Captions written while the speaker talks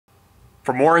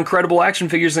For more incredible action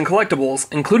figures and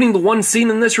collectibles, including the one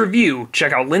seen in this review,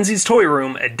 check out Lindsay's Toy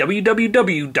Room at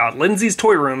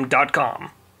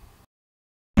www.lindsays.toyroom.com.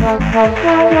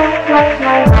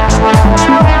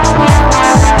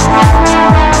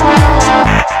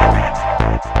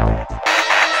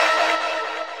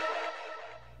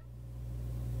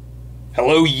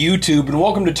 Hello YouTube, and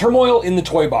welcome to Turmoil in the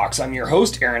Toybox. I'm your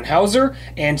host, Aaron Hauser,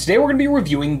 and today we're going to be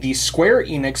reviewing the Square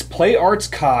Enix Play Arts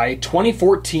Kai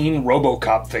 2014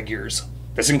 Robocop figures.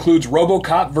 This includes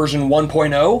Robocop version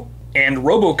 1.0 and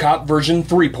Robocop version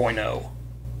 3.0.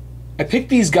 I picked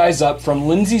these guys up from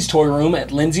Lindsay's Toy Room at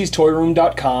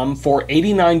lindsays.toyroom.com for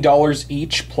 $89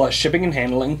 each plus shipping and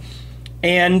handling.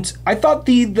 And I thought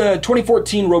the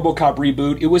 2014 Robocop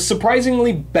reboot, it was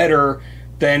surprisingly better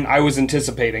than I was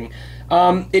anticipating.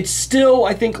 It still,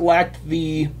 I think, lacked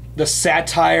the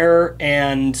satire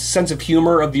and sense of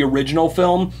humor of the original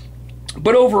film.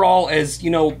 But overall, as, you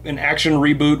know, an action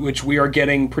reboot, which we are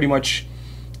getting pretty much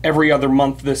every other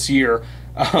month this year,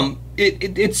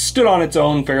 it stood on its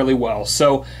own fairly well.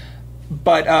 So,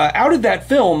 but out of that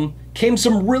film came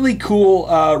some really cool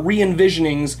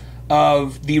re-envisionings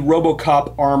of the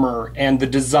Robocop armor and the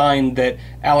design that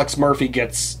Alex Murphy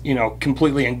gets, you know,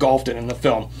 completely engulfed in the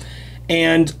film.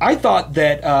 And I thought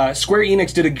that Square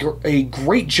Enix did a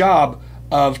great job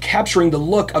of capturing the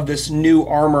look of this new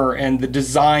armor and the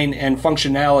design and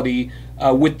functionality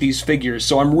with these figures.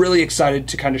 So I'm really excited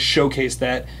to kind of showcase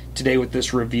that today with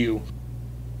this review.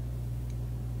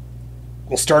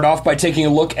 We'll start off by taking a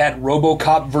look at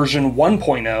Robocop version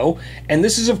 1.0, and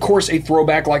this is of course a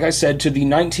throwback, like I said, to the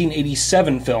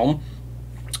 1987 film,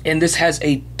 and this has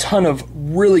a ton of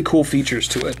really cool features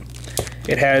to it.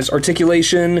 It has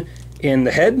articulation in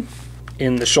the head,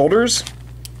 in the shoulders,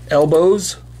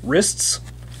 elbows, wrists,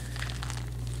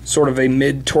 sort of a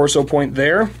mid-torso point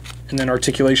there, and then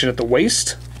articulation at the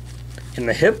waist, in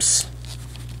the hips,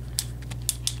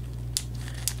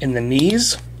 in the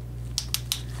knees,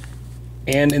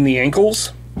 and in the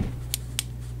ankles.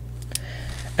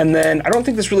 And then, I don't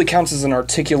think this really counts as an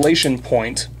articulation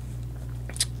point,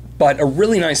 but a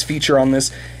really nice feature on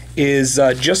this is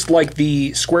just like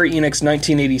the Square Enix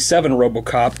 1987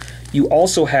 Robocop, you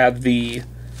also have the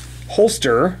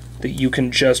holster that you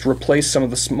can just replace some of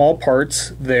the small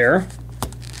parts there.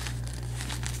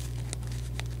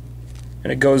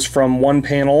 And it goes from one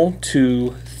panel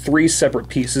to 3 separate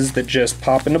pieces that just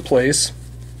pop into place.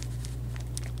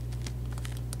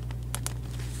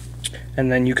 And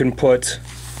then you can put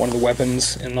one of the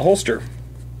weapons in the holster.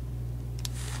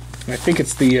 And I think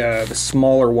it's the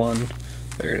smaller one,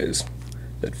 there it is,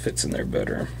 that fits in there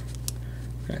better.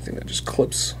 And I think that just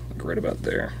clips like right about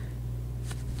there.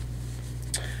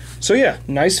 So yeah,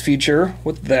 nice feature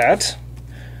with that.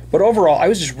 But overall, I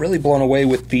was just really blown away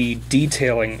with the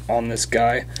detailing on this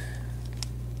guy.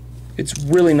 It's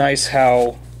really nice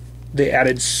how they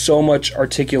added so much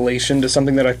articulation to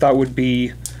something that I thought would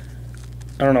be,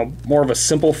 I don't know, more of a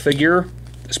simple figure,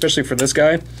 especially for this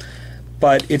guy.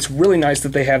 But it's really nice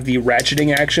that they have the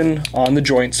ratcheting action on the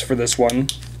joints for this one.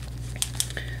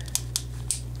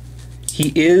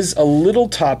 He is a little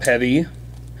top heavy,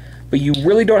 but you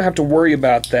really don't have to worry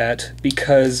about that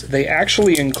because they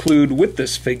actually include with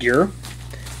this figure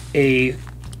a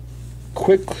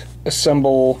quick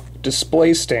assemble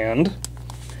display stand.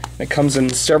 It comes in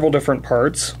several different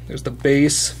parts. There's the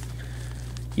base.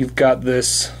 You've got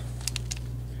this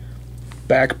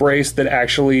back brace that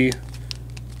actually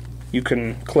you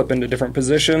can clip into different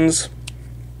positions.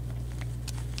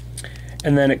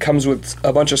 And then it comes with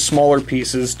a bunch of smaller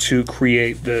pieces to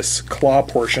create this claw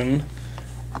portion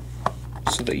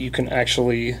so that you can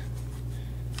actually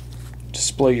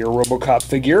display your Robocop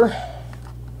figure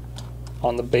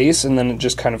on the base, and then it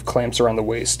just kind of clamps around the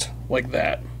waist like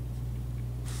that.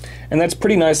 And that's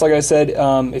pretty nice, like I said,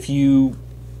 if you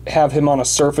have him on a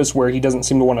surface where he doesn't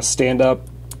seem to want to stand up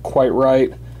quite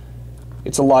right,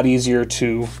 it's a lot easier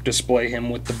to display him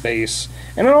with the base.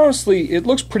 And honestly, it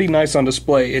looks pretty nice on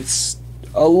display. It's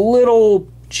a little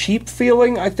cheap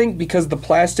feeling, I think, because the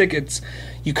plastic,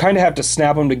 you kind of have to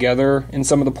snap them together in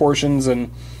some of the portions, and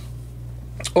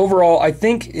overall, I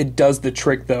think it does the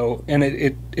trick though, and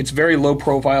it's very low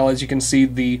profile. As you can see,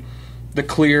 the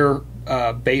clear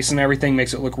base and everything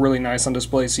makes it look really nice on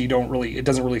display, so it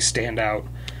doesn't really stand out.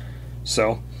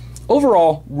 So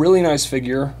overall, really nice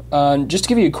figure. Just to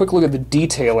give you a quick look at the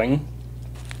detailing,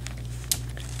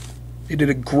 they did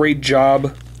a great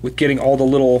job with getting all the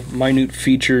little minute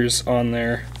features on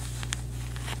there.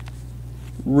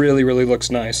 Really, really looks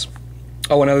nice.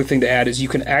 Oh, another thing to add is you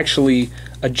can actually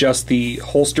adjust the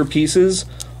holster pieces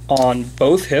on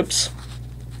both hips.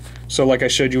 So like I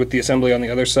showed you with the assembly on the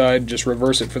other side, just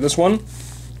reverse it for this one.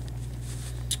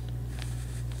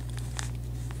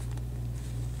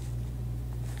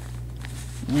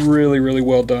 Really, really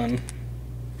well done.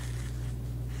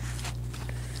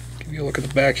 Give you a look at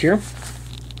the back here.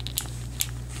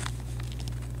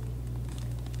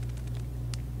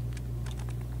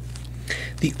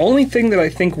 The only thing that I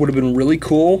think would have been really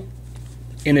cool,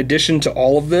 in addition to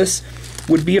all of this,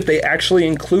 would be if they actually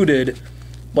included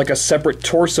like a separate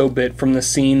torso bit from the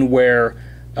scene where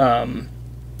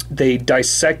they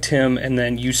dissect him and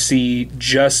then you see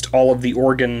just all of the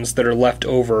organs that are left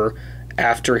over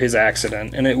after his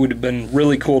accident. And it would have been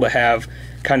really cool to have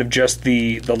kind of just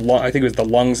the I think it was the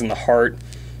lungs and the heart,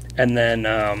 and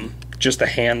then just the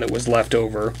hand that was left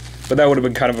over. But that would have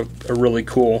been kind of a really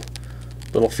cool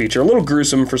little feature. A little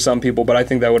gruesome for some people, but I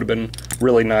think that would have been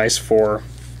really nice for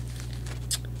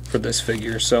this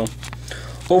figure. So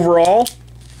overall,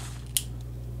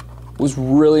 was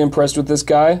really impressed with this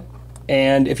guy.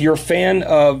 And if you're a fan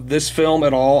of this film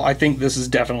at all, I think this is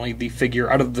definitely the figure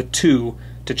out of the two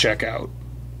to check out.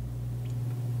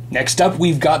 Next up,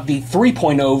 we've got the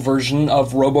 3.0 version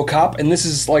of Robocop, and this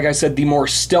is, like I said, the more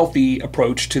stealthy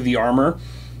approach to the armor,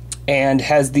 and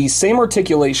has the same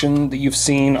articulation that you've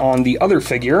seen on the other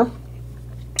figure.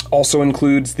 Also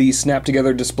includes the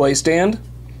snap-together display stand,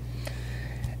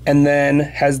 and then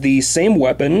has the same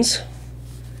weapons.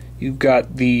 You've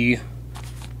got the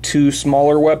two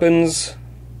smaller weapons,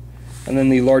 and then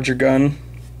the larger gun.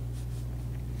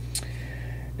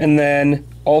 And then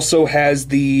also has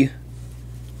the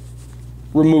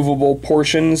removable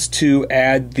portions to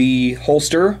add the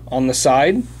holster on the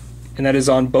side, and that is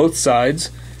on both sides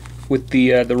with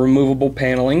the removable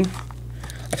paneling.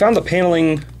 I found the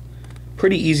paneling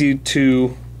pretty easy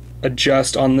to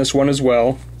adjust on this one as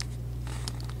well,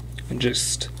 and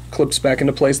just clips back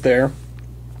into place there.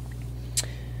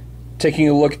 Taking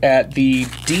a look at the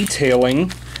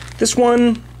detailing, this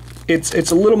one,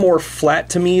 it's a little more flat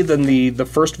to me than the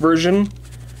first version.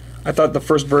 I thought the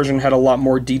first version had a lot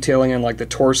more detailing in like the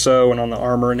torso and on the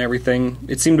armor and everything.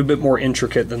 It seemed a bit more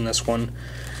intricate than this one.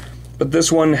 But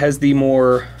this one has the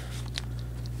more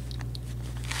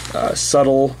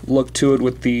subtle look to it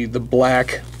with the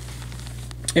black.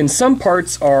 And some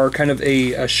parts are kind of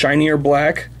a shinier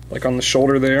black, like on the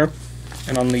shoulder there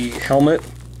and on the helmet.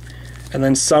 And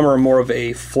then some are more of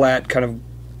a flat, kind of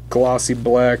glossy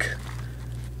black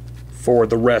for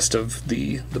the rest of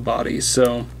the body.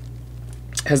 So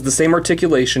has the same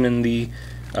articulation in the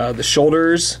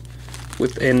shoulders,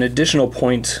 with an additional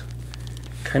point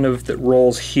kind of that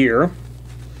rolls here.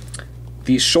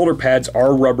 These shoulder pads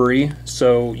are rubbery,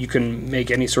 so you can make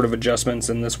any sort of adjustments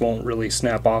and this won't really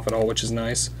snap off at all, which is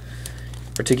nice.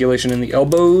 Articulation in the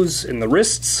elbows, in the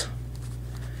wrists,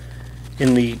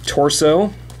 in the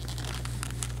torso.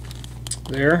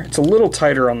 There, it's a little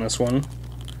tighter on this one.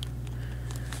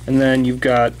 And then you've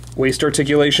got waist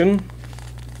articulation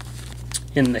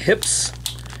in the hips,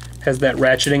 has that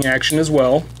ratcheting action as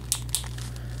well,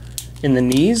 in the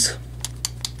knees,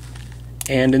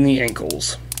 and in the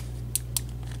ankles.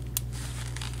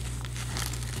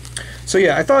 So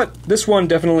yeah, I thought this one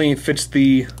definitely fits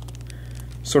the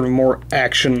sort of more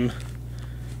action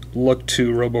look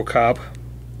to Robocop.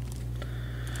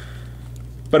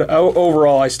 But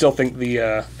overall, I still think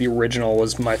the original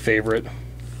was my favorite,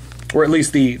 or at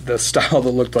least the style that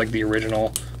looked like the original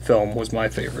film was my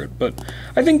favorite. But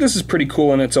I think this is pretty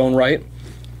cool in its own right.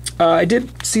 I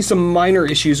did see some minor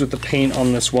issues with the paint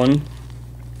on this one.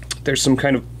 There's some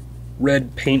kind of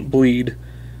red paint bleed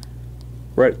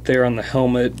right there on the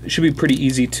helmet. It should be pretty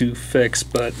easy to fix,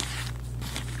 but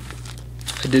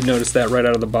I did notice that right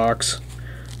out of the box.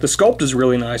 The sculpt is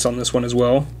really nice on this one as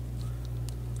well.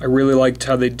 I really liked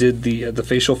how they did the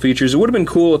facial features. It would have been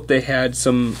cool if they had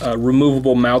some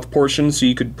removable mouth portions so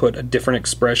you could put a different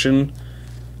expression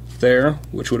there,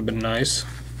 which would have been nice.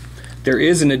 There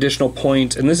is an additional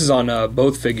point, and this is on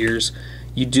both figures.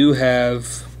 You do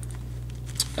have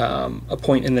a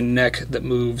point in the neck that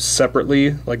moves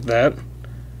separately like that,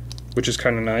 which is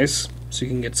kind of nice. So you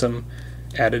can get some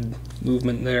added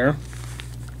movement there.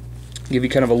 Give you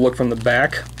kind of a look from the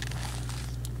back.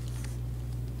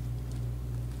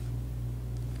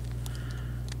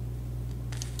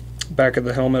 Back of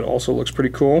the helmet also looks pretty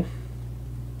cool.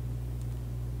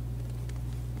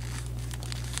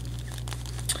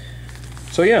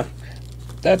 So yeah,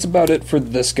 that's about it for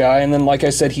this guy. And then, like I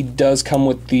said, he does come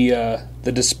with the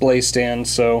display stand,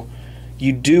 so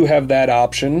you do have that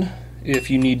option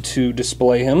if you need to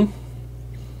display him.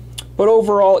 But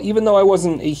overall, even though I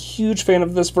wasn't a huge fan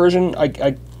of this version,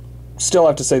 I still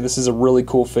have to say this is a really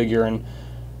cool figure, and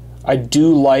I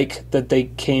do like that they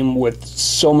came with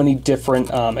so many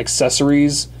different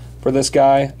accessories for this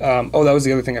guy. Oh, that was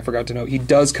the other thing I forgot to note. He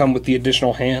does come with the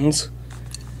additional hands,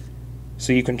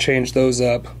 so you can change those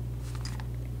up.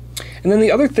 And then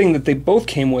the other thing that they both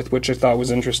came with, which I thought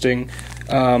was interesting,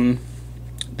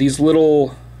 these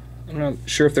little, I'm not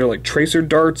sure if they're like tracer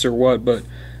darts or what, but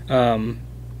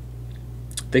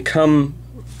they come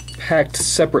packed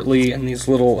separately in these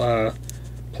little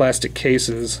plastic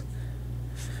cases.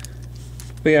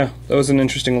 But yeah, that was an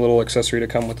interesting little accessory to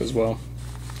come with as well.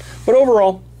 But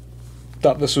overall,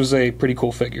 thought this was a pretty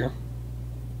cool figure.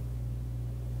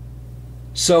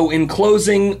 So in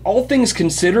closing, all things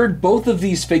considered, both of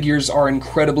these figures are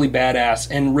incredibly badass,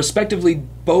 and respectively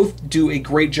both do a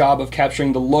great job of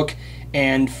capturing the look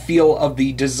and feel of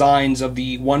the designs of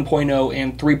the 1.0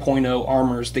 and 3.0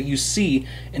 armors that you see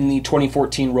in the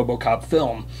 2014 Robocop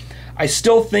film. I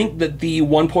still think that the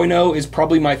 1.0 is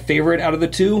probably my favorite out of the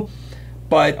two,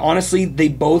 but honestly, they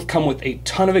both come with a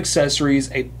ton of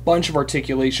accessories, a bunch of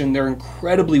articulation. They're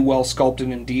incredibly well sculpted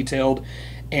and detailed,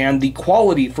 and the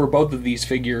quality for both of these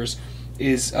figures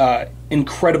is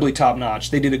incredibly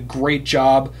top-notch. They did a great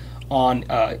job on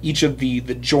each of the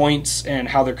joints and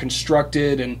how they're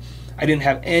constructed, and I didn't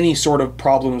have any sort of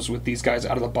problems with these guys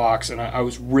out of the box, and I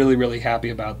was really, really happy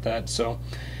about that. So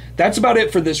that's about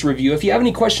it for this review. If you have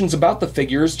any questions about the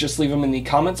figures, just leave them in the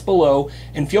comments below,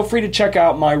 and feel free to check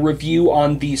out my review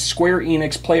on the Square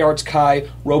Enix PlayArts Kai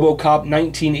Robocop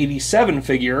 1987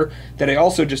 figure that I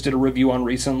also just did a review on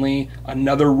recently.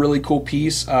 Another really cool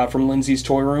piece from Lindsay's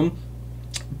Toy Room.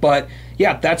 But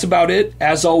yeah, that's about it.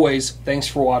 As always, thanks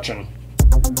for watching.